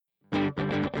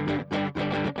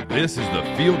This is the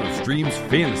Field of Streams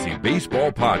Fantasy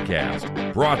Baseball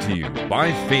Podcast, brought to you by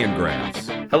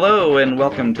Fangraphs. Hello, and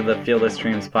welcome to the Field of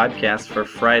Streams Podcast for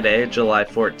Friday, July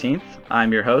 14th.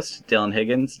 I'm your host, Dylan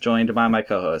Higgins, joined by my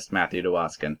co-host, Matthew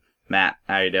DeWaskin. Matt,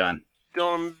 how you doing?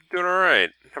 Dylan, I'm doing all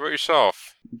right. How about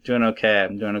yourself? I'm doing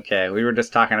okay. We were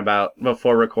just talking about,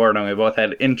 before recording, we both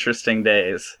had interesting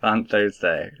days on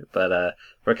Thursday. But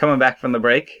we're coming back from the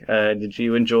break. Did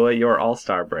you enjoy your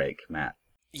All-Star break, Matt?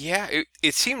 Yeah,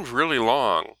 it seemed really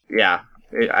long. Yeah.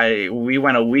 We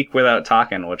went a week without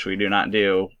talking, which we do not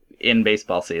do in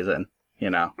baseball season.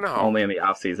 No. Only in the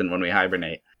off-season when we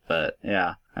hibernate. But,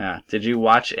 yeah. Did you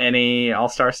watch any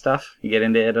All-Star stuff? You get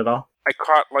into it at all? I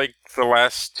caught, the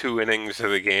last two innings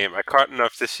of the game. I caught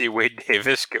enough to see Wade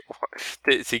Davis give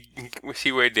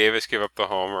up the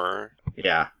homer.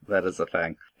 Yeah, that is the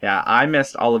thing. Yeah, I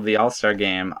missed all of the All-Star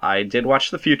game. I did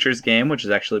watch the Futures game, which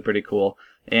is actually pretty cool.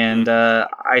 And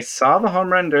I saw the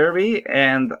Home Run Derby,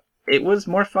 and it was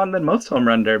more fun than most Home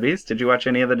Run Derbies. Did you watch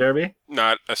any of the Derby?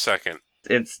 Not a second.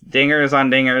 It's dingers on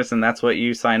dingers, and that's what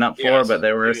you sign up for, yes. But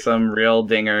there were some real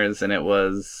dingers, and it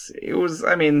was,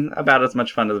 I mean, about as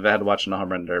much fun as I've had watching a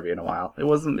Home Run Derby in a while. It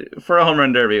wasn't, for a Home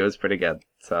Run Derby, it was pretty good.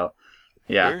 So,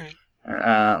 yeah.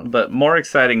 But more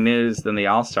exciting news than the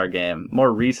All-Star game,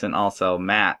 more recent also,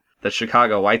 Matt, the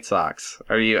Chicago White Sox.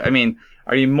 Are you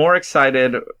more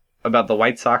excited about the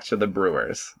White Sox or the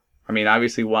Brewers? I mean,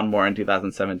 obviously one more in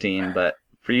 2017, but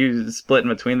for you splitting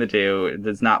between the two,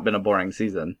 it's not been a boring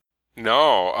season.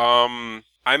 No,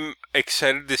 I'm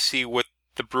excited to see what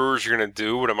the Brewers are going to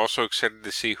do, but I'm also excited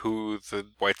to see who the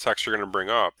White Sox are going to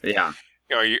bring up. Yeah.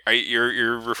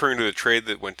 You're referring to the trade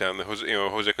that went down,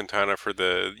 Jose Quintana for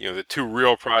the two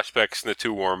real prospects and the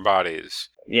two warm bodies.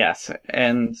 Yes,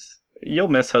 and you'll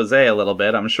miss Jose a little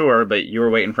bit, I'm sure, but you were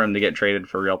waiting for him to get traded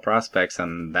for real prospects,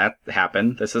 and that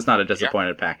happened. This is not a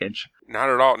disappointed package. Not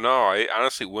at all. No, I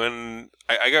honestly, when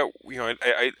I got,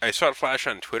 I saw it flash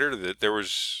on Twitter that there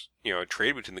was, a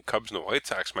trade between the Cubs and the White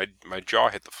Sox, my jaw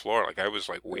hit the floor. I was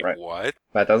like, wait, right. What?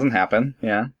 That doesn't happen.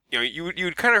 Yeah.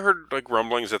 You'd kind of heard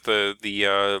rumblings that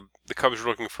the Cubs were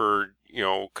looking for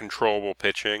controllable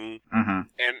pitching, and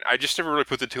I just never really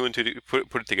put the two and two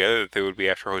put it together that they would be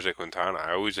after Jose Quintana.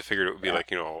 I always figured it would be a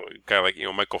guy like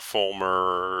Michael Fulmer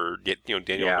or Daniel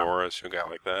Norris, a guy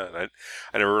like that.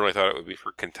 I never really thought it would be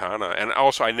for Quintana, and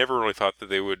also I never really thought that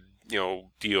they would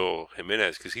deal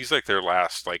Jimenez because he's their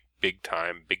last big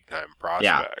time prospect.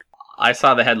 Yeah. I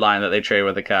saw the headline that they traded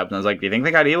with the Cubs, and I was like, do you think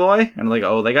they got Eloy? And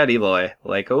oh, they got Eloy.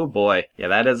 Oh boy. Yeah,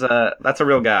 that's a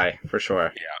real guy, for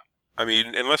sure. Yeah. I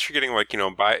mean, unless you're getting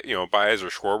Baez or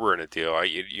Schwarber in a deal,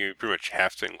 you pretty much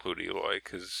have to include Eloy,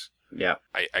 because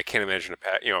I can't imagine a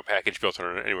package built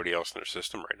on anybody else in their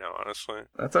system right now, honestly.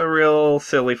 That's a real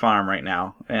silly farm right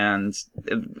now. And,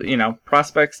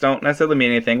 prospects don't necessarily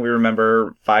mean anything. We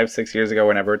remember 5-6 years ago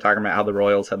whenever we were talking about how the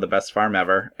Royals had the best farm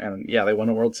ever. And, yeah, they won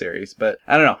a World Series. But,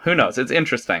 I don't know. Who knows? It's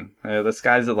interesting. The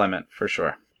sky's the limit, for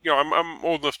sure. I'm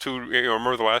old enough to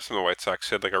remember the last time the White Sox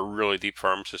had, a really deep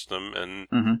farm system. And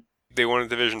they won a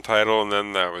division title, and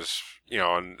then that was...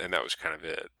 and that was kind of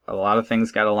it. A lot of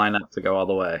things got to line up to go all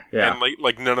the way. Yeah. And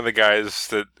none of the guys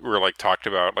that were talked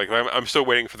about. I'm still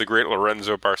waiting for the great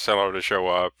Lorenzo Barcelo to show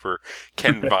up, or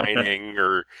Ken Vining,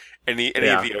 or any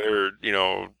of the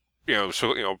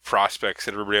other prospects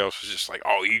that everybody else was just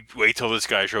oh, you wait till this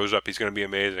guy shows up, he's going to be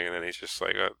amazing, and then he's just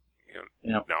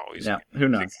no, he's who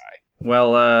knows. A guy.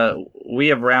 Well, we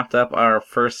have wrapped up our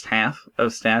first half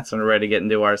of stats, and we're ready to get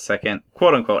into our second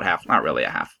quote unquote half. Not really a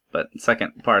half, but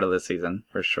second part of the season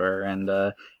for sure. And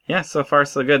so far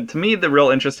so good. To me, the real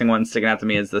interesting one sticking out to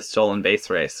me is the stolen base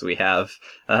race we have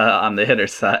on the hitter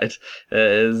side.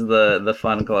 Is the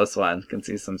fun close one. Can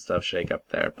see some stuff shake up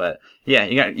there. But yeah,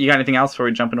 you got anything else before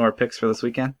we jump into our picks for this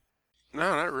weekend?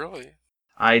 No, not really.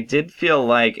 I did feel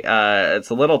like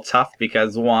it's a little tough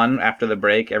because, one, after the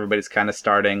break, everybody's kind of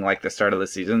starting the start of the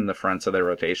season, the fronts of their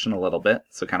rotation a little bit.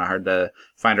 So kind of hard to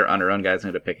find our under-owned guys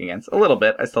who to pick against. A little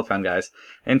bit. I still found guys.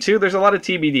 And two, there's a lot of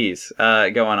TBDs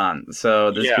going on.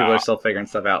 So people are still figuring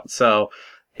stuff out. So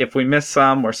if we miss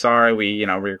some, we're sorry. We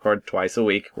record twice a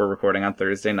week. We're recording on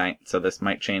Thursday night. So this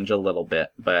might change a little bit.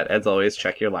 But as always,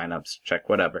 check your lineups. Check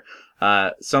whatever.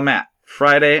 So Matt.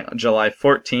 Friday, July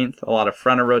 14th, a lot of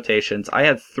fronter rotations. I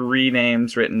had 3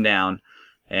 names written down,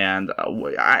 and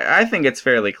I think it's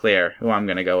fairly clear who I'm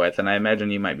going to go with, and I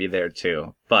imagine you might be there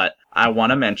too. But I want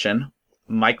to mention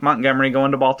Mike Montgomery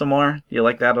going to Baltimore. Do you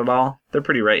like that at all? They're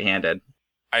pretty right-handed.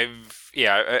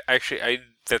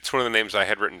 That's one of the names I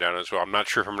had written down as well. I'm not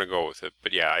sure if I'm going to go with it,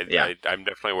 but I'm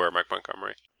definitely aware of Mike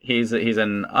Montgomery. He's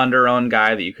an under-owned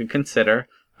guy that you could consider.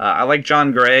 I like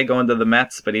John Gray going to the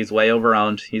Mets, but he's way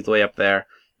over-owned. He's way up there.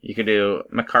 You could do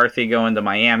McCarthy going to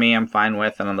Miami, I'm fine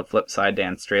with, and on the flip side,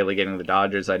 Dan Straley getting the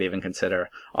Dodgers, I'd even consider.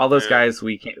 All those guys,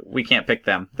 we can't pick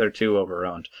them. They're too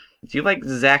overowned. Do you like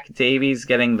Zach Davies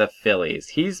getting the Phillies?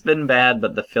 He's been bad,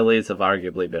 but the Phillies have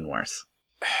arguably been worse.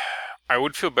 I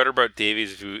would feel better about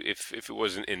Davies if it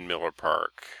wasn't in Miller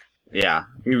Park. Yeah,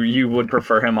 you would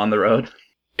prefer him on the road?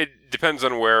 It depends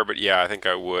on where, but yeah, I think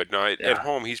I would. Now, at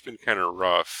home, he's been kind of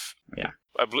rough. Yeah.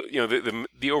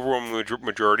 The overwhelming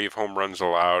majority of home runs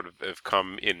allowed have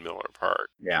come in Miller Park.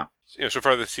 Yeah. So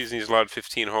far this season, he's allowed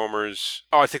 15 homers.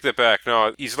 Oh, I take that back.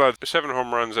 No, he's allowed 7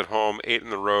 home runs at home, 8 on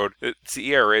the road. It's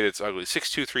the ERA that's ugly.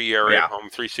 6.23 ERA at home,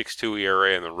 3.62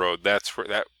 ERA on the road. That's where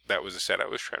that was the stat I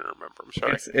was trying to remember. I'm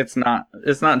sorry.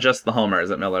 It's not just the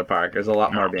homers at Miller Park. There's a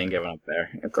lot more being given up there.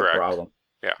 It's Correct. a problem.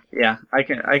 Yeah. Yeah,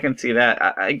 I can see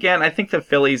that. Again, I think the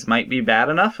Phillies might be bad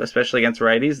enough, especially against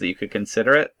righties, that you could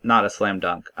consider it. Not a slam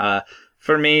dunk.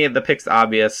 For me, the pick's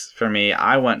obvious. For me,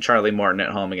 I went Charlie Morton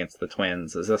at home against the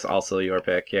Twins. Is this also your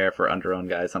pick here for under-owned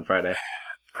guys on Friday?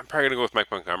 I'm probably going to go with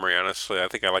Mike Montgomery, honestly. I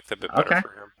think I like that a bit better for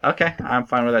him. Okay, I'm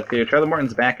fine with that too. Charlie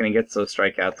Morton's back and he gets those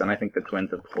strikeouts, and I think the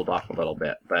Twins have pulled off a little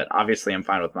bit. But obviously I'm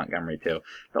fine with Montgomery too.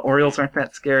 The Orioles aren't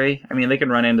that scary. I mean, they can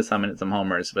run into some and hit some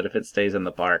homers, but if it stays in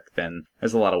the park, then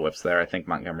there's a lot of whips there. I think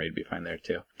Montgomery would be fine there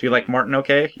too. Do you like Morton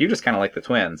okay? You just kind of like the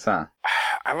Twins, huh?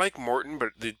 I like Morton, but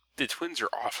the Twins are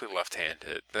awfully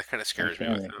left-handed. That kind of scares me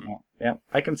with him. Yeah,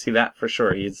 I can see that for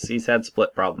sure. He's had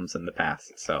split problems in the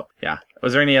past, so yeah.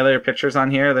 Was there any other pitchers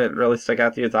on here that really stuck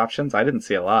out to you as options? I didn't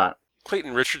see a lot.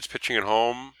 Clayton Richards pitching at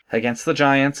home. Against the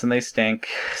Giants, and they stink,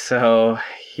 so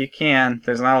you can.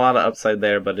 There's not a lot of upside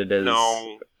there, but it is...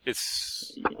 No,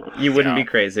 it's... You wouldn't be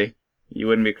crazy. You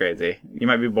wouldn't be crazy. You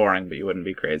might be boring, but you wouldn't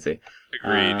be crazy.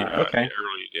 Agreed. Okay.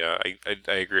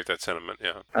 I agree with that sentiment.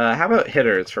 Yeah. How about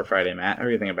hitters for Friday, Matt? How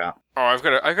are you thinking about? Oh, I've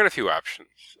got a few options.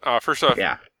 First off,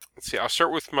 let's see. I'll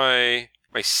start with my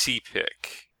C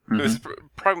pick. Mm-hmm. This is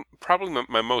probably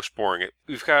my most boring.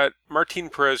 We've got Martin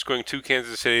Perez going to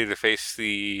Kansas City to face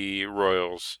the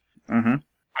Royals. Mm-hmm.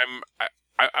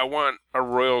 I want a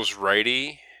Royals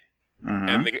righty. Mm-hmm.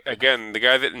 And the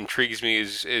guy that intrigues me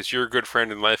is your good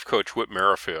friend and life coach, Whit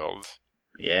Merrifield.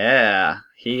 Yeah,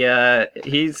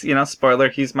 he's spoiler,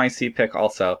 he's my C pick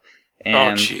also,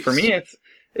 and for me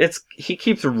it's he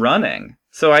keeps running.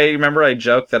 So I remember I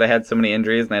joked that I had so many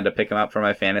injuries and I had to pick him up for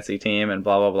my fantasy team and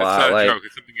blah blah blah. That's not a joke.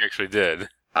 It's something you actually did.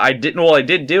 I didn't. Well, I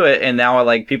did do it, and now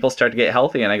people start to get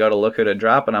healthy, and I go to look at a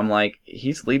drop, and I'm like,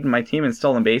 he's leading my team in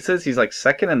stolen bases. He's like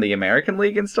second in the American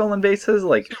League in stolen bases.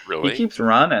 Like, really? He keeps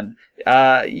running.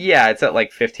 Yeah, it's at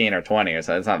like 15 or 20 or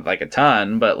so. It's not like a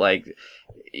ton, but like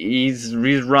he's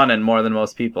running more than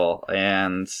most people,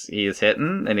 and he's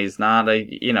hitting, and he's not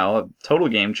a total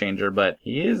game changer, but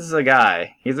he is a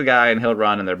guy. He's a guy, and he'll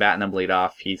run, and they're batting him lead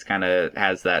off. He's kind of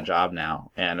has that job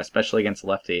now, and especially against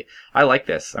lefty. I like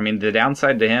this. I mean, the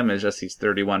downside to him is just he's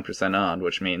 31% owned,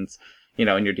 which means, in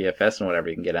your DFS and whatever,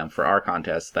 you can get him. For our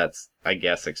contest, that's, I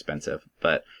guess, expensive,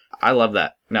 but I love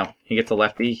that. No, he gets a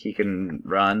lefty, he can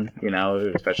run,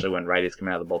 especially when righties come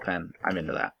out of the bullpen. I'm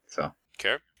into that, so.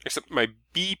 Okay. Except my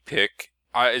B pick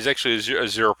is actually a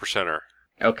 0%er.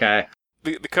 Okay.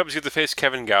 The Cubs get to face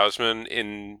Kevin Gausman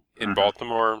in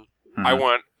Baltimore. Mm-hmm.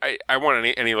 I want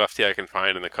any lefty I can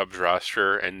find in the Cubs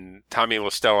roster, and Tommy La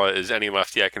Stella is any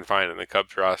lefty I can find in the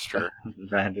Cubs roster.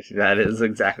 That is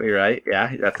exactly right.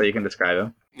 Yeah, that's how you can describe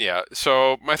him. Yeah.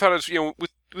 So my thought is,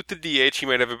 with the DH, he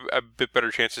might have a bit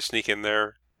better chance to sneak in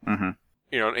there. Mm-hmm.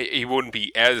 He wouldn't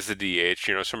be as the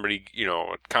DH, somebody,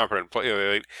 a competent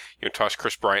player. They toss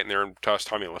Chris Bryant in there and toss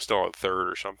Tommy La Stella at third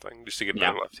or something, just to get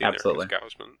another lefty in there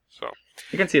against Gausman. So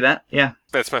you can see that, yeah.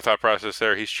 That's my thought process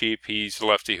there. He's cheap. He's a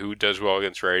lefty who does well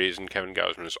against righties, and Kevin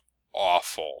Gausman is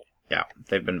awful. Yeah,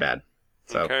 they've been bad.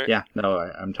 So, yeah, no,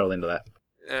 I'm totally into that.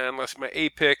 And let's my A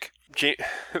pick.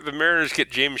 The Mariners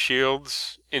get James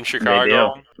Shields in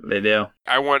Chicago. They do.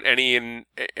 I want any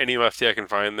lefty I can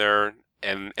find there.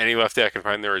 And any lefty I can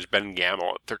find there is Ben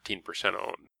Gamel at 13%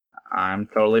 owned. I'm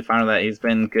totally fine with that. He's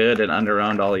been good and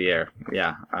under-owned all year.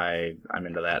 Yeah, I'm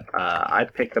into that. I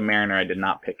picked the Mariner. I did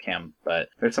not pick him, but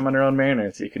there's some under-owned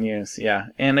Mariners you can use. Yeah,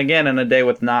 and again, in a day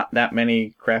with not that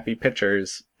many crappy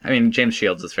pitchers. I mean, James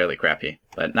Shields is fairly crappy,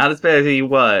 but not as bad as he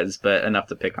was, but enough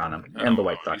to pick on him. And the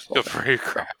White Sox. Still pretty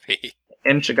crappy.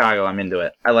 In Chicago, I'm into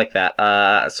it. I like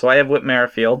that. So I have Whit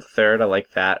Merrifield, third. I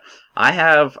like that. I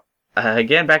have...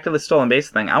 again, back to the stolen base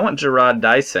thing. I want Gerard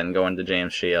Dyson going to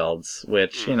James Shields,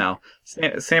 which,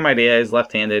 same idea. He's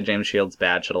left-handed. James Shields'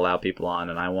 bad should allow people on,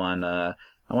 and I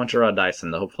want Gerard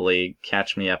Dyson to hopefully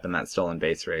catch me up in that stolen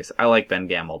base race. I like Ben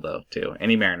Gamel, though, too.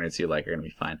 Any Mariners you like are going to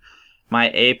be fine.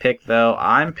 My A pick, though,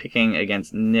 I'm picking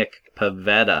against Nick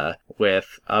Pivetta,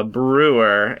 with a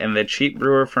brewer, and the cheap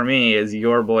brewer for me is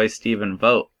your boy Stephen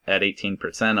Vogt at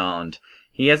 18% owned.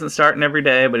 He hasn't starting every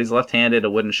day, but he's left-handed.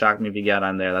 It wouldn't shock me if he got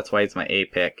on there. That's why he's my A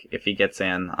pick. If he gets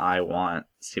in, I want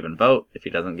Stephen Vogt. If he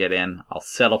doesn't get in, I'll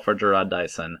settle for Gerard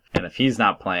Dyson. And if he's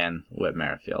not playing, Whit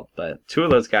Merrifield. But two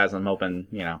of those guys I'm hoping,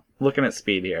 looking at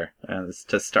speed here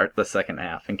to start the second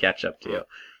half and catch up to you.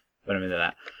 Put him into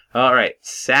that. All right,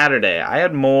 Saturday. I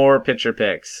had more pitcher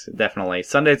picks, definitely.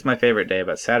 Sunday's my favorite day,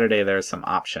 but Saturday there's some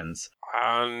options.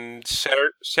 On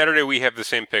Saturday, we have the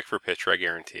same pick for pitcher, I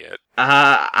guarantee it.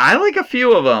 I like a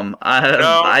few of them.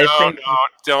 No,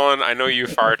 Dylan, I know you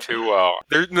far too well.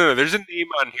 There's a name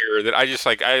on here that I just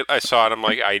like. I saw it. I'm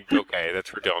like, okay,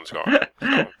 that's where Dylan's going.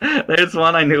 So. There's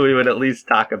one I knew we would at least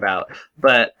talk about.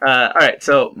 But all right,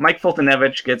 so Mike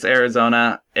Fultonevich gets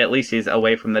Arizona. At least he's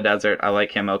away from the desert. I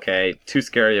like him. Okay, too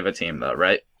scary of a team though,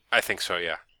 right? I think so.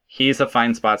 Yeah. He's a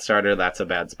fine spot starter. That's a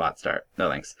bad spot start. No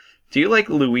thanks. Do you like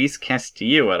Luis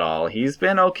Castillo at all? He's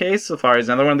been okay so far. He's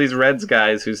another one of these Reds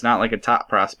guys who's not like a top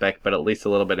prospect, but at least a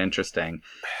little bit interesting.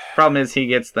 Problem is he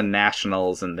gets the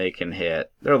Nationals and they can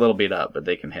hit. They're a little beat up, but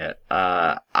they can hit.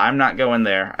 I'm not going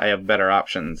there. I have better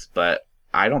options, but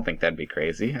I don't think that'd be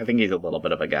crazy. I think he's a little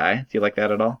bit of a guy. Do you like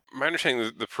that at all? My understanding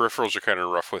is the peripherals are kind of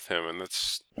rough with him, and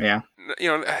that's yeah.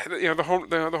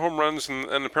 The home runs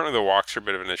and apparently the walks are a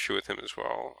bit of an issue with him as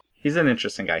well. He's an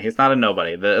interesting guy. He's not a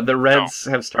nobody. The Reds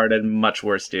have started much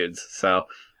worse dudes, so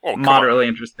moderately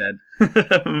interested.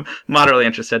 Moderately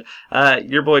interested.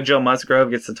 Your boy Joe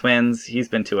Musgrove gets the Twins. He's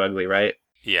been too ugly, right?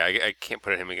 Yeah, I can't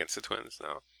put him against the Twins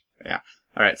now. Yeah.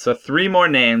 All right, so 3 more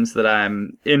names that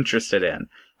I'm interested in.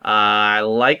 I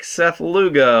like Seth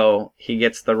Lugo. He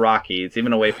gets the Rockies,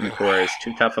 even away from the Coors.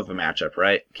 Too tough of a matchup,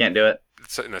 right? Can't do it?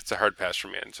 That's a hard pass for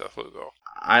me and Seth Lugo.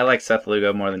 I like Seth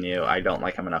Lugo more than you. I don't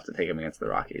like him enough to take him against the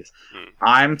Rockies.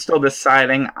 I'm still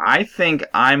deciding. I think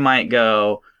I might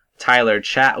go Tyler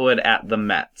Chatwood at the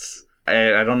Mets.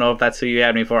 I don't know if that's who you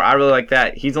had me for. I really like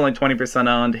that. He's only 20%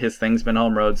 owned. His thing's been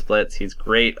home road splits. He's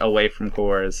great away from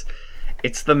Coors.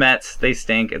 It's the Mets. They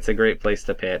stink. It's a great place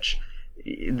to pitch.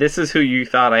 This is who you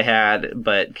thought I had,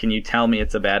 but can you tell me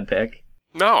it's a bad pick?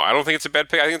 No, I don't think it's a bad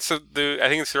pick. I think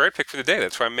it's the right pick for the day.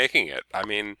 That's why I'm making it. I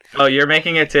mean, oh, you're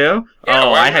making it too? Yeah,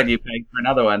 I had you pegged for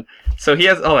another one. So he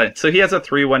has a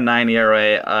 3.19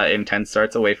 ERA in 10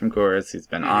 starts away from Coors. He's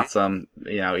been awesome.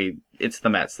 It's the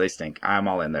Mets. They stink. I'm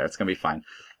all in there. It's gonna be fine.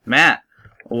 Matt,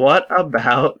 what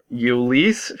about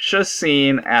Ulysses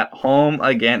Chacin at home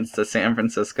against the San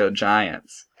Francisco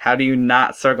Giants? How do you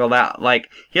not circle that? Like,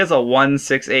 he has a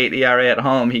 1.68 ERA at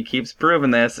home. He keeps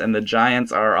proving this, and the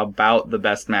Giants are about the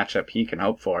best matchup he can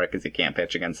hope for because he can't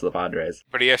pitch against the Padres.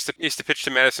 But he has to pitch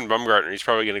to Madison Bumgarner. He's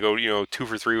probably going to go 2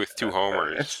 for 3 with 2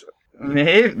 homers.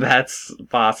 Maybe that's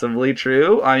possibly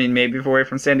true. I mean, maybe if we're away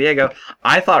from San Diego.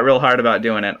 I thought real hard about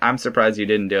doing it. I'm surprised you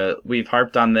didn't do it. We've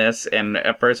harped on this, and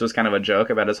at first it was kind of a joke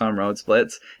about his home road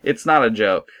splits. It's not a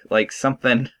joke. Like,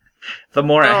 something... The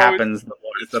more it happens, the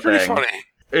more it's the thing. It's pretty funny.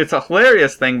 It's a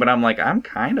hilarious thing, but I'm like, I'm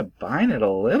kind of buying it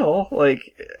a little.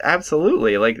 Like,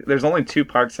 absolutely. Like, there's only 2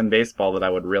 parks in baseball that I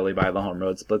would really buy the home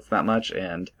road splits that much,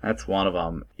 and that's one of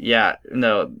them. Yeah,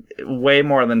 no, way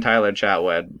more than Tyler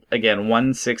Chatwood. Again,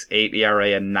 1.68 ERA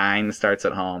and 9 starts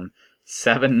at home,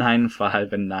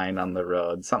 7.95 and 9 on the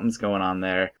road. Something's going on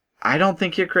there. I don't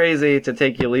think you're crazy to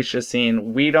take Ulysses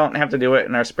Chacin. We don't have to do it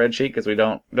in our spreadsheet because it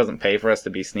doesn't pay for us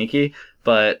to be sneaky.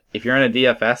 But if you're in a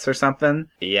DFS or something,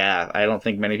 yeah, I don't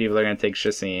think many people are going to take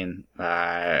Chacin.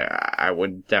 I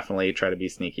would definitely try to be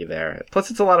sneaky there. Plus,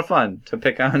 it's a lot of fun to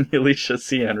pick on Ulysses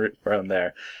Chacin from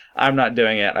there. I'm not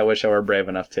doing it. I wish I were brave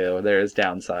enough to. There is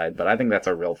downside, but I think that's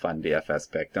a real fun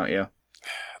DFS pick, don't you?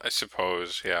 I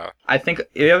suppose, yeah. I think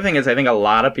the other thing is I think a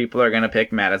lot of people are going to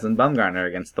pick Madison Bumgarner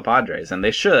against the Padres, and they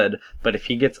should, but if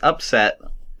he gets upset,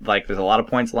 like, there's a lot of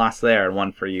points lost there, and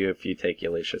one for you if you take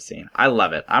Ulysses Chacin. I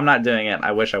love it. I'm not doing it.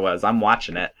 I wish I was. I'm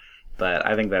watching it, but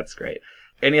I think that's great.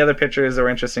 Any other pitchers that were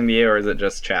interesting to you, or is it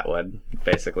just Chatwood,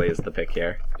 basically, is the pick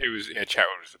here?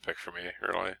 Chatwood was the pick for me,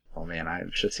 really. Oh,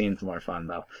 man, Chacin's more fun,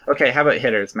 though. Okay, how about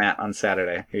hitters, Matt, on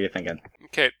Saturday? Who are you thinking?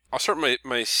 Okay, I'll start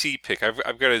my C pick.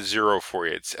 I've got a 0 for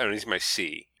you. He's my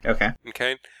C. Okay.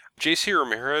 JC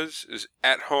Ramirez is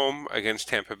at home against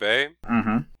Tampa Bay.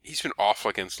 Mm-hmm. He's been awful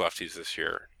against lefties this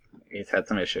year. He's had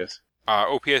some issues.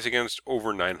 OPS against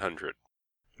over 900.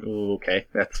 Ooh, okay,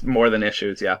 that's more than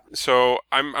issues, yeah. So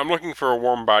I'm looking for a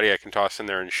warm body I can toss in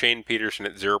there, and Shane Peterson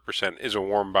at 0% is a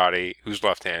warm body who's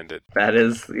left-handed. That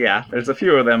is, yeah. There's a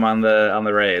few of them on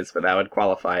the Rays, but that would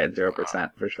qualify at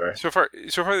 0% for sure. So far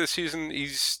this season,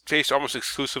 he's faced almost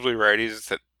exclusively righties.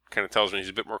 That kind of tells me he's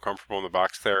a bit more comfortable in the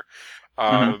box there.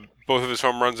 Both of his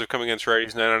home runs have come against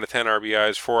righties, 9 out of 10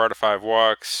 RBIs, 4 out of 5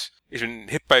 walks. He's been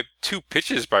hit by 2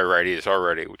 pitches by righties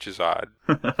already, which is odd.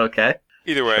 Okay.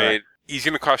 Either way, he's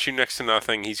going to cost you next to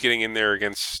nothing. He's getting in there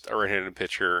against a right-handed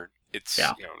pitcher. It's,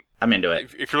 I'm into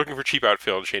it. If you're looking for cheap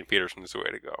outfield, Shane Peterson is the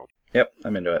way to go. Yep,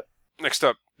 I'm into it. Next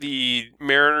up, the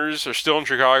Mariners are still in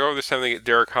Chicago. This time they get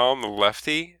Derek Holland, the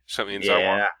lefty. So that means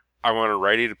I want a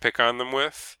righty to pick on them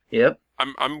with. Yep.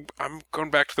 I'm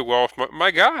going back to the well with my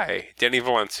guy, Danny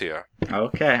Valencia.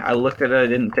 Okay, I looked at it, I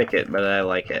didn't pick it, but I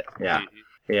like it. Yeah.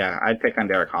 Mm-hmm. Yeah, I'd pick on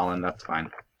Derek Holland, that's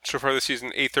fine. So far this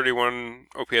season, 831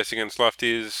 OPS against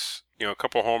lefties, a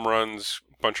couple home runs,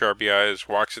 bunch of RBIs,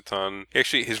 walks a ton.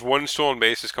 Actually, his one stolen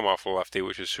base has come off a lefty,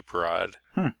 which is super odd.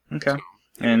 Okay. So,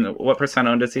 and what percent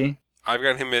owned is he? I've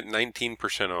got him at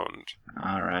 19% owned.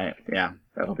 All right. Yeah,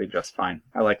 that'll be just fine.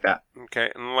 I like that.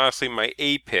 Okay, and lastly, my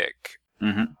A pick.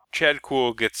 Mm-hmm. Chad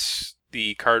Kuhl gets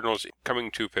the Cardinals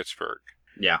coming to Pittsburgh.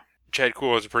 Yeah. Chad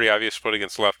Kuhl has a pretty obvious split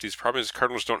against lefties. Problem is,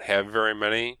 Cardinals don't have very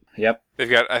many. Yep. They've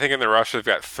got, I think in their roster, they've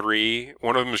got 3.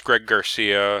 One of them is Greg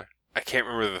Garcia. I can't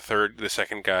remember the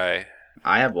second guy.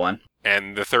 I have one.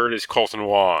 And the third is Colton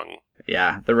Wong.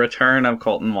 Yeah, the return of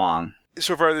Colton Wong.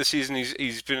 So far this season,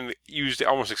 he's been used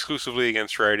almost exclusively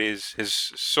against righties.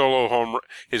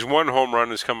 His one home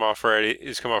run has come off a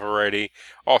righty.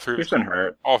 All three. He's been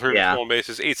hurt. All 3 of his stolen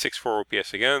bases. 864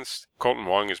 OPS against. Colton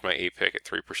Wong is my A pick at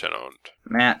 3% owned.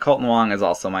 Matt, Colton Wong is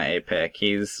also my A pick.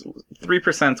 He's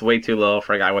 3% way too low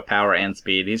for a guy with power and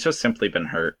speed. He's just simply been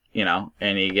hurt,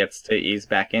 and he gets to ease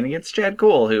back in against Chad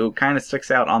Kuhl, who kind of sticks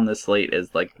out on this slate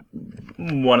as like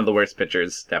one of the worst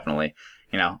pitchers, definitely.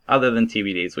 Other than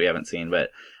TBDs we haven't seen,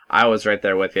 but I was right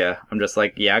there with you. I'm just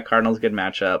like, yeah, Cardinals good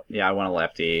matchup. Yeah, I want a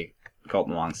lefty.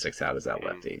 Colton Wong sticks out as that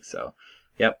lefty. So,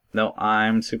 yep. No,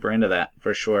 I'm super into that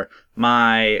for sure.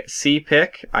 My C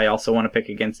pick, I also want to pick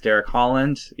against Derek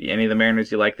Holland. Any of the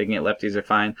Mariners you like, they can get lefties are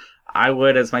fine. I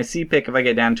would, as my C pick, if I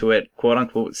get down to it, quote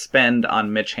unquote, spend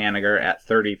on Mitch Haniger at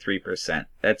 33%.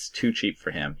 That's too cheap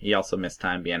for him. He also missed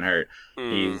time being hurt.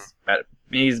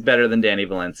 He's better than Danny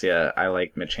Valencia. I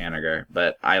like Mitch Haniger,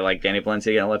 but I like Danny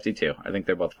Valencia getting a lefty too. I think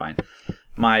they're both fine.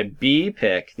 My B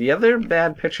pick, the other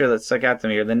bad pitcher that stuck out to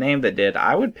me, or the name that did,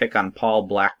 I would pick on Paul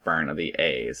Blackburn of the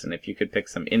A's. And if you could pick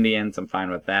some Indians, I'm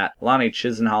fine with that. Lonnie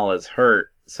Chisenhall is hurt,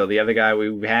 so the other guy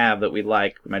we have that we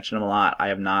like, we mention him a lot, I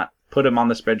have not put him on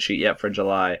the spreadsheet yet for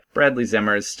July. Bradley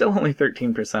Zimmer is still only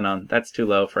 13% on. That's too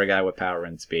low for a guy with power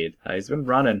and speed. He's been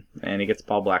running, and he gets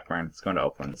Paul Blackburn. It's going to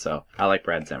Oakland, so I like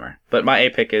Brad Zimmer. But my A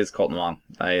pick is Colton Wong.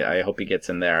 I hope he gets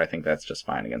in there. I think that's just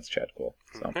fine against Chad Kuhl.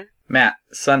 So, Matt,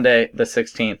 Sunday the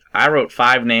 16th. I wrote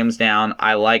 5 names down.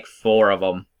 I like 4 of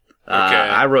them. Okay.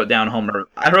 I wrote down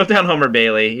Homer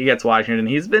Bailey. He gets Washington.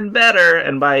 He's been better,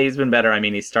 and by he's been better, I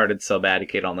mean he started so bad he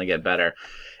could only get better.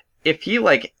 If he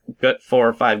got 4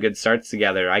 or 5 good starts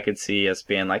together, I could see us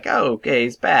being like, oh, okay,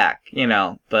 he's back,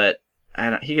 But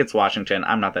he gets Washington.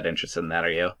 I'm not that interested in that.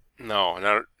 Are you? No,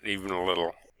 not even a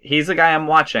little. He's a guy I'm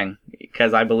watching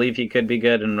because I believe he could be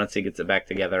good, and once he gets it back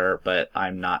together, but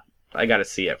I'm not. I got to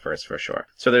see it first for sure.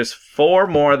 So there's 4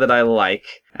 more that I like,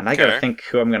 and I got to think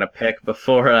who I'm going to pick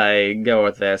before I go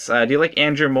with this. Do you like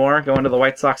Andrew Moore going to the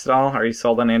White Sox at all? Are you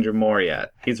sold on Andrew Moore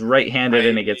yet? He's right-handed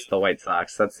and he gets the White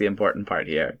Sox. That's the important part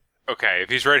here. Okay, if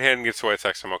he's right-handed and gets the White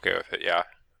Sox, I'm okay with it, yeah.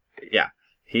 Yeah.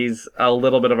 He's a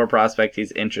little bit of a prospect.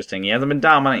 He's interesting. He hasn't been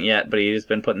dominant yet, but he's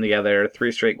been putting together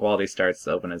 3 straight quality starts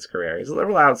to open his career. He's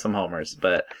allowed some homers,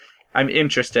 but I'm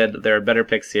interested. There are better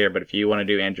picks here, but if you want to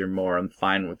do Andrew Moore, I'm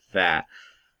fine with that.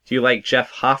 Do you like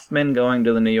Jeff Hoffman going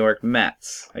to the New York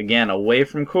Mets? Again, away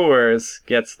from Coors,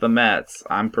 gets the Mets.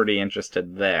 I'm pretty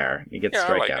interested there. He gets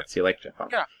strikeouts. Like you like Jeff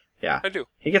Hoffman? Yeah, I do.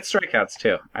 He gets strikeouts,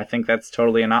 too. I think that's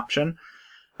totally an option.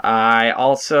 I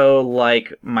also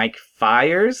like Mike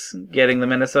Fiers getting the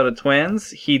Minnesota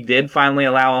Twins. He did finally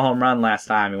allow a home run last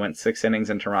time. He went 6 innings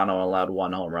in Toronto and allowed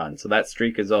 1 home run. So that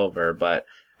streak is over, but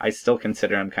I still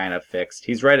consider him kind of fixed.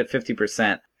 He's right at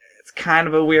 50%. It's kind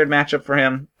of a weird matchup for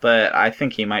him, but I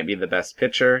think he might be the best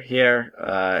pitcher here,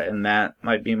 and that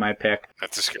might be my pick.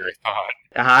 That's a scary thought.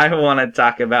 I want to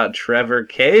talk about Trevor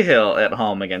Cahill at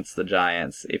home against the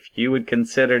Giants. If you would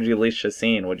consider Jhoulys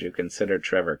Chacin, would you consider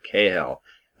Trevor Cahill?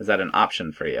 Is that an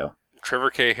option for you? Trevor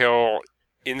Cahill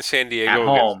in San Diego at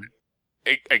home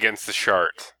against the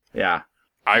Sharks. Yeah.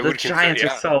 The Giants are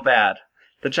so bad.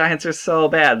 The Giants are so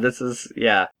bad. This is,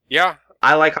 yeah. Yeah.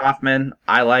 I like Hoffman.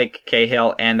 I like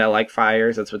Cahill, and I like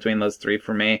Fiers. It's between those 3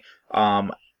 for me.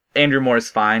 Andrew Moore's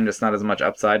fine, just not as much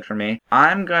upside for me.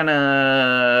 I'm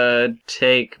gonna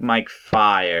take Mike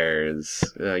Fiers.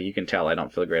 You can tell I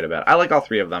don't feel great about it. I like all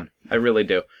three of them. I really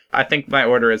do. I think my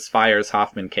order is Fiers,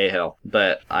 Hoffman, Cahill,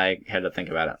 but I had to think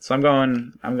about it. So I'm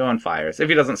going Fiers. If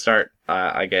he doesn't start,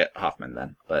 I get Hoffman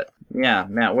then. But yeah,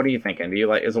 Matt, what are you thinking? Do you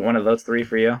like? Is it one of those three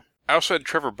for you? I also had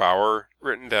Trevor Bauer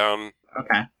written down.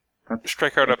 Okay.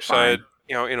 Strikeout upside. Fine.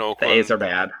 In Oakland. The A's are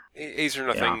bad. A's are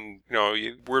nothing,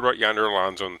 you're worried about Yonder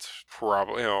Alonso, and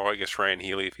probably, I guess Ryan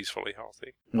Healy if he's fully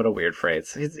healthy. What a weird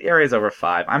phrase. His ERA is over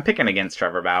 5. I'm picking against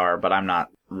Trevor Bauer, but I'm not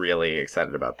really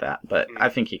excited about that. But I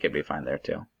think he could be fine there,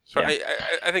 too. So yeah.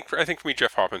 I think for me,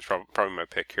 Jeff Hoffman's probably my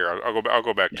pick here. I'll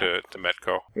go back to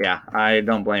Metco. Yeah, I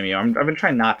don't blame you. I've been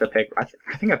trying not to pick.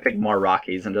 I think I picked more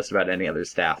Rockies than just about any other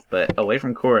staff. But away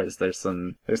from Coors, there's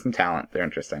some talent. They're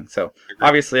interesting. So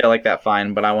obviously I like that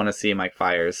fine, but I want to see Mike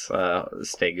Fiers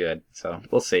stay good. So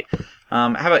we'll see. How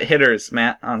about hitters,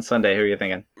 Matt, on Sunday? Who are you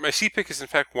thinking? My C pick is in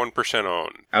fact 1%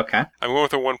 owned. Okay. I'm going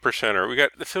with a 1%er. We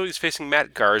got the Phillies facing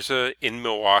Matt Garza in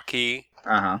Milwaukee.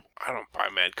 Uh-huh. I don't buy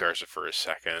Matt Garza for a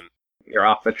second. You're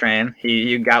off the train.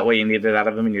 You got what you needed out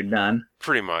of him and you're done?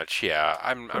 Pretty much, yeah.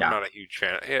 I'm not a huge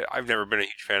fan. I've never been a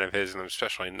huge fan of his, and I'm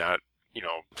especially not,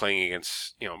 playing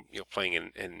against, playing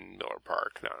in Miller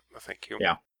Park. No, thank you.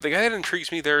 Yeah. The guy that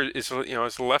intrigues me there is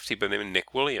a lefty by the name of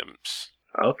Nick Williams.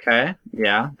 Okay.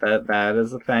 Yeah, that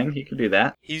is a thing. He could do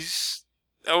that. He's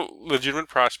a legitimate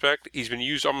prospect. He's been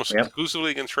used almost exclusively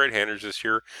against right-handers this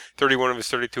year. 31 of his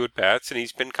 32 at-bats, and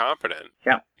he's been competent.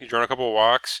 Yeah. He's drawn a couple of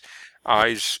walks.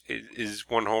 His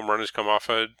one home run has come off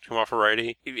a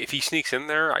righty. If he sneaks in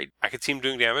there, I could see him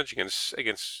doing damage against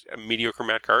a mediocre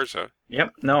Matt Garza.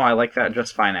 Yep. No, I like that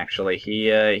just fine, actually.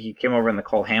 He came over in the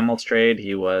Cole Hamels trade.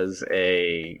 He was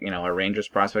a Rangers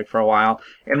prospect for a while.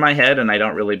 In my head, and I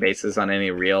don't really base this on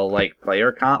any real,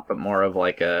 player comp, but more of,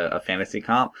 a fantasy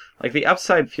comp. The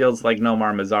upside feels like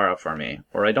Nomar Mazara for me.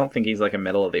 Or I don't think he's, a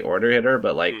middle-of-the-order hitter,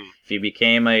 but, if he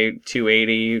became a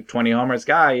 280, 20 homers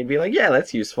guy, you'd be like, yeah,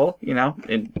 that's useful,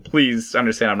 And please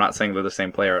understand, I'm not saying they're the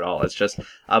same player at all. It's just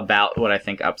about what I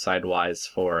think upside-wise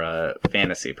for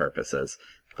fantasy purposes.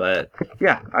 But,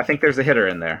 yeah, I think there's a hitter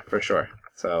in there, for sure.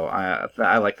 So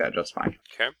I like that just fine.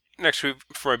 Okay. Next,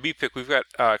 for my B pick, we've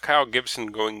got Kyle Gibson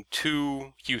going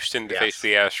to Houston to face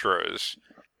the Astros.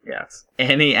 Yes.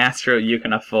 Any Astro you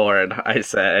can afford, I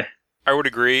say. I would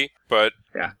agree, but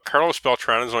Carlos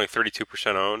Beltran is only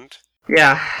 32% owned.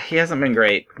 Yeah, he hasn't been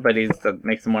great, but that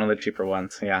makes him one of the cheaper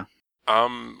ones, yeah.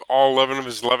 All 11 of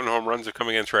his 11 home runs have come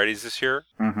against righties this year.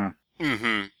 Mm-hmm.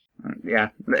 Mm-hmm. Yeah,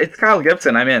 it's Kyle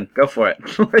Gibson. I'm in. Go for it.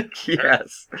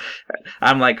 Yes.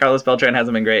 I'm like, Carlos Beltran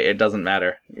hasn't been great. It doesn't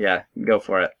matter. Yeah, go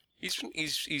for it.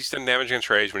 He's done damage against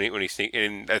righties when he sneaks,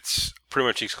 and that's pretty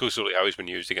much exclusively how he's been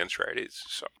used against righties.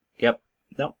 So. Yep.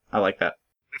 No, I like that.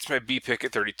 That's my B pick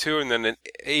at 32, and then an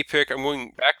A pick. I'm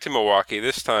going back to Milwaukee.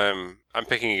 This time, I'm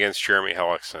picking against Jeremy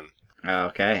Hellickson.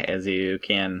 Okay, as you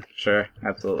can. Sure,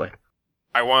 absolutely.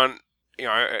 I want, he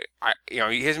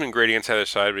hasn't been great against the other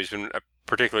side, but he's been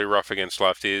particularly rough against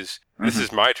lefties. Mm-hmm. This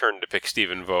is my turn to pick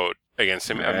Stephen Vogt against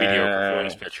a mediocre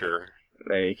Phillies pitcher.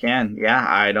 There you can. Yeah,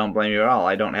 I don't blame you at all.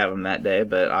 I don't have him that day,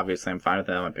 but obviously I'm fine with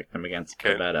him. I picked him against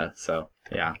Pivetta, so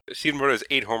yeah. Stephen Vogt has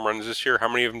 8 home runs this year. How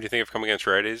many of them do you think have come against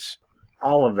righties?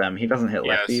 All of them. He doesn't hit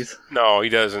lefties. No, he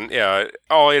doesn't. Yeah,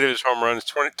 all 8 of his home runs,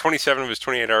 27 of his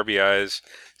 28 RBIs,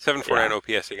 749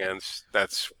 OPS against.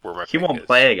 That's where my pick He won't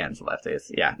play against lefties.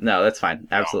 Yeah, no, that's fine.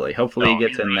 Absolutely. Hopefully he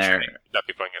gets in there. Not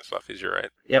be playing against lefties. You're right.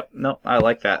 Yep. No, I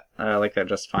like that. I like that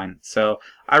just fine. So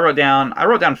I wrote down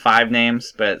 5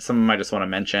 names, but some of them I just want to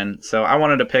mention. So I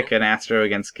wanted to pick an Astro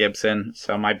against Gibson.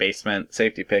 So my basement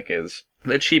safety pick is.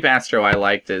 The cheap Astro I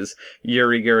liked is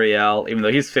Yuri Gurriel, even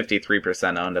though he's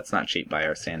 53% owned. That's not cheap by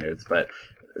our standards, but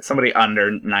somebody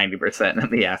under 90% in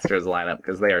the Astros lineup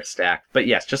because they are stacked. But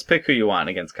yes, just pick who you want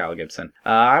against Kyle Gibson.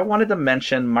 I wanted to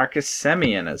mention Marcus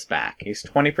Semien is back. He's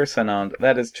 20% owned.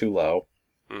 That is too low.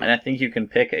 And I think you can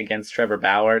pick against Trevor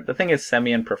Bauer. The thing is,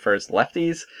 Semien prefers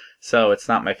lefties, so it's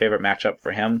not my favorite matchup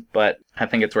for him. But I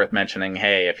think it's worth mentioning,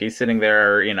 hey, if he's sitting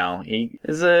there, he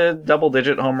is a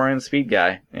double-digit home run speed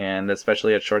guy. And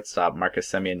especially at shortstop, Marcus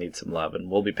Semien needs some love.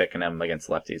 And we'll be picking him against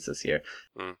lefties this year.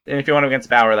 And if you want him against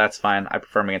Bauer, that's fine. I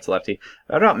prefer him against lefty.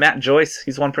 What about Matt Joyce?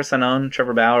 He's 1% owned.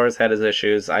 Trevor Bauer's had his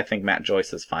issues. I think Matt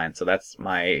Joyce is fine. So that's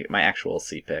my actual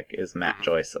C pick is Matt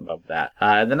Joyce above that.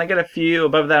 Then I get a few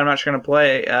above that I'm not sure going to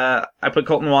play. I put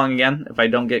Colton Wong again. If I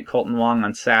don't get Colton Wong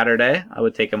on Saturday, I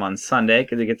would take him on Sunday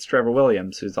because he gets Trevor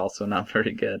Williams, who's also not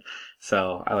very good.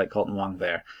 So I like Colton Wong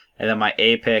there. And then my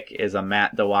A pick is a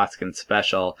Matt DeWatskin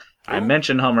special. I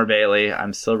mentioned Homer Bailey.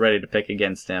 I'm still ready to pick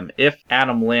against him. If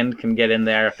Adam Lind can get in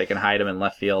there, if they can hide him in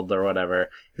left field or whatever,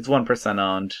 it's 1%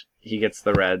 owned. He gets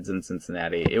the Reds in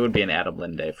Cincinnati. It would be an Adam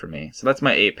Lind day for me. So that's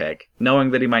my A pick, knowing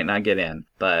that he might not get in.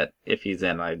 But if he's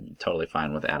in, I'm totally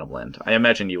fine with Adam Lind. I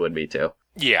imagine you would be too.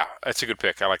 Yeah, that's a good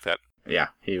pick. I like that. Yeah,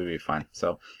 he would be fine.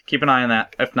 So keep an eye on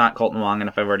that. If not, Colton Wong, and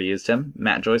if I've already used him,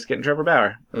 Matt Joyce getting Trevor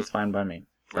Bauer. That's fine by me.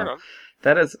 So, right on.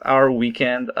 that is our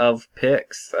weekend of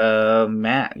picks.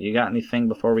 Matt, you got anything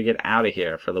before we get out of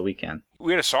here for the weekend?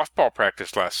 We had a softball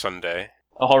practice last Sunday.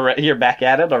 Already, you're back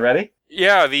at it already?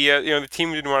 Yeah, the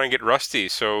team didn't want to get rusty,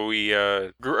 so we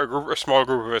a small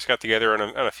group of us got together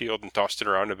on a field and tossed it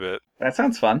around a bit. That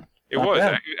sounds fun. It was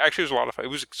actually it was a lot of fun. It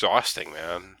was exhausting,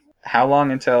 man. How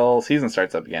long until season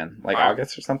starts up again? Like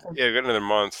August or something? Yeah, we've got another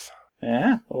month.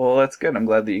 Yeah, well, that's good. I'm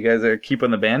glad that you guys are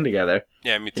keeping the band together.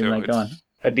 Yeah, me too.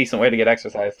 A decent way to get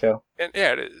exercise too. And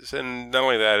yeah, it is. And not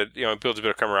only that, it builds a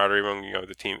bit of camaraderie among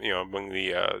the team, among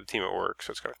the team at work. So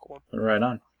it's kind of cool. Right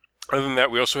on. Other than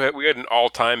that, we had an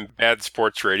all-time bad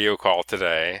sports radio call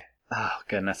today. Oh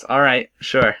goodness! All right,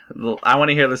 sure. I want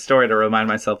to hear the story to remind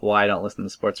myself why I don't listen to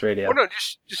sports radio. Well, no,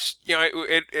 just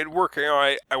at work.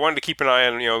 I wanted to keep an eye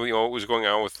on what was going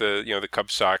on with the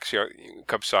Cubs Sox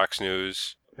Cubs Sox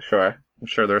news. Sure, I'm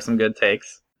sure there are some good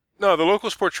takes. No, the local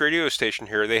sports radio station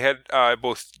here, they had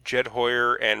both Jed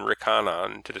Hoyer and Rick Hahn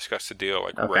on to discuss the deal,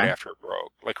 right after it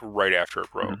broke.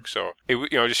 Mm-hmm. So,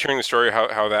 just hearing the story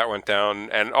how that went down,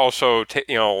 and also,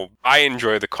 I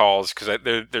enjoy the calls because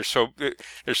they're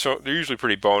usually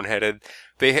pretty boneheaded.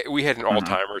 We had an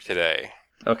all-timer today.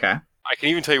 Okay. I can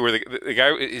even tell you where the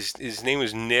guy his name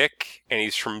was Nick, and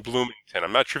he's from Bloomington.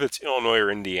 I'm not sure if it's Illinois or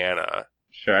Indiana.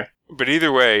 Sure. But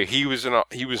either way, he was an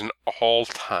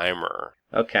all-timer.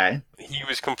 Okay. He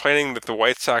was complaining that the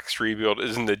White Sox rebuild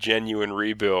isn't a genuine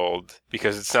rebuild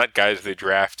because it's not guys they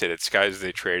drafted, it's guys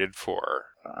they traded for.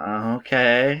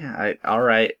 Okay. All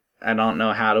right. I don't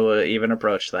know how to even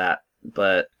approach that,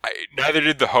 but... Neither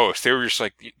did the host. They were just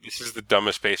like, this is the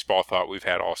dumbest baseball thought we've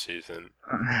had all season.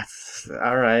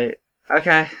 All right.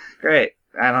 Okay, great.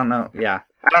 I don't know. Yeah.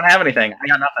 I don't have anything. I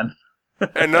got nothing.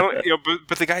 And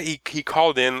but the guy he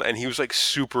called in and he was like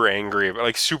super angry,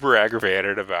 super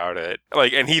aggravated about it.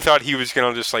 And he thought he was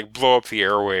gonna just blow up the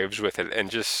airwaves with it,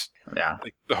 and just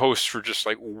the hosts were just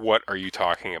like, "What are you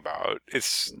talking about?"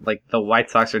 It's like the White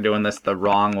Sox are doing this the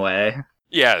wrong way.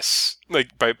 Yes,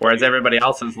 whereas everybody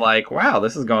else is like, "Wow,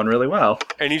 this is going really well."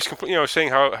 And he's saying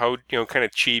how kind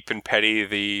of cheap and petty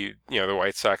the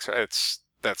White Sox.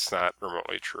 That's not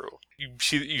remotely true.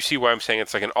 You see why I'm saying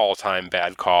it's like an all-time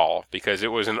bad call, because it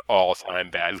was an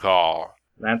all-time bad call.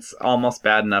 That's almost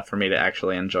bad enough for me to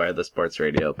actually enjoy the sports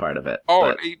radio part of it.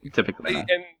 Oh, typically not.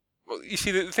 And you see,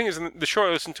 the thing is, the show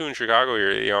I listen to in Chicago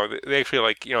here, they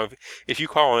actually if you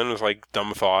call in with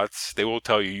dumb thoughts, they will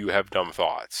tell you have dumb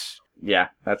thoughts. Yeah,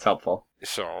 that's helpful.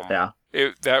 So yeah.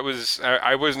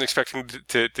 I wasn't expecting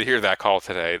to hear that call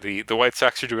today. The White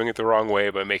Sox are doing it the wrong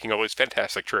way by making all these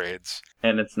fantastic trades.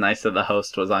 And it's nice that the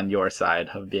host was on your side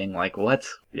of being like, what?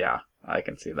 Yeah, I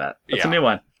can see that. That's a new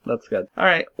one. That's good. All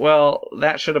right. Well,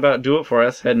 that should about do it for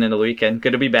us heading into the weekend.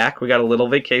 Good to be back. We got a little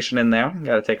vacation in there.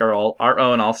 Got to take our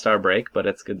own All-Star break, but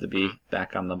it's good to be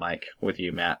back on the mic with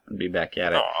you, Matt, and be back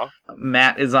at it. Aww.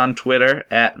 Matt is on Twitter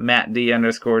at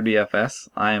MattD_DFS.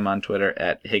 I am on Twitter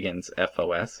at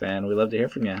HigginsFOS, and we love to hear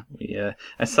from you.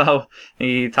 I saw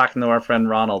he talking to our friend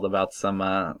Ronald about some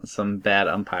bad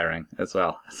umpiring as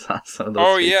well. I saw some of those.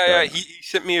 Oh yeah. He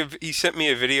sent me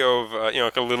a video of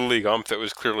like a little league ump that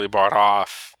was clearly bought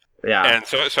off. Yeah. And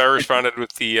so I responded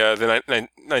with the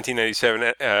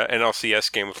 1997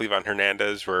 NLCS game with Livan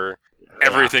Hernandez, where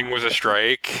everything was a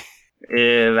strike.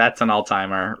 Yeah, that's an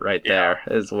all-timer right there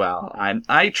as well.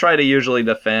 I try to usually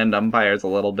defend umpires a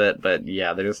little bit, but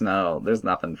yeah, there's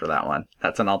nothing for that one.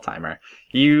 That's an all-timer.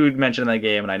 You mentioned that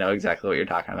game, and I know exactly what you're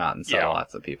talking about, and so do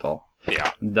lots of people.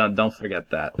 Yeah. Don't forget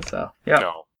that. So yeah.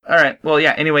 No. All right. Well,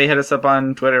 yeah. Anyway, hit us up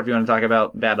on Twitter if you want to talk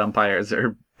about bad umpires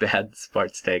or bad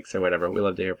sports takes or whatever. We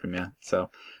love to hear from you.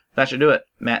 So that should do it.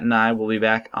 Matt and I will be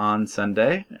back on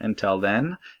Sunday. Until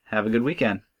then, have a good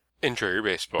weekend. Enjoy your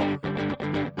baseball.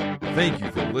 Thank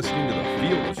you for listening to the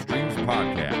Field of Streams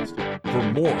podcast. For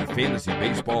more fantasy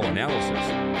baseball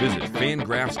analysis, visit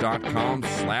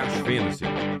fangraphs.com/fantasy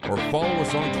or follow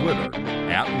us on Twitter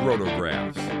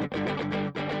 @Rotographs.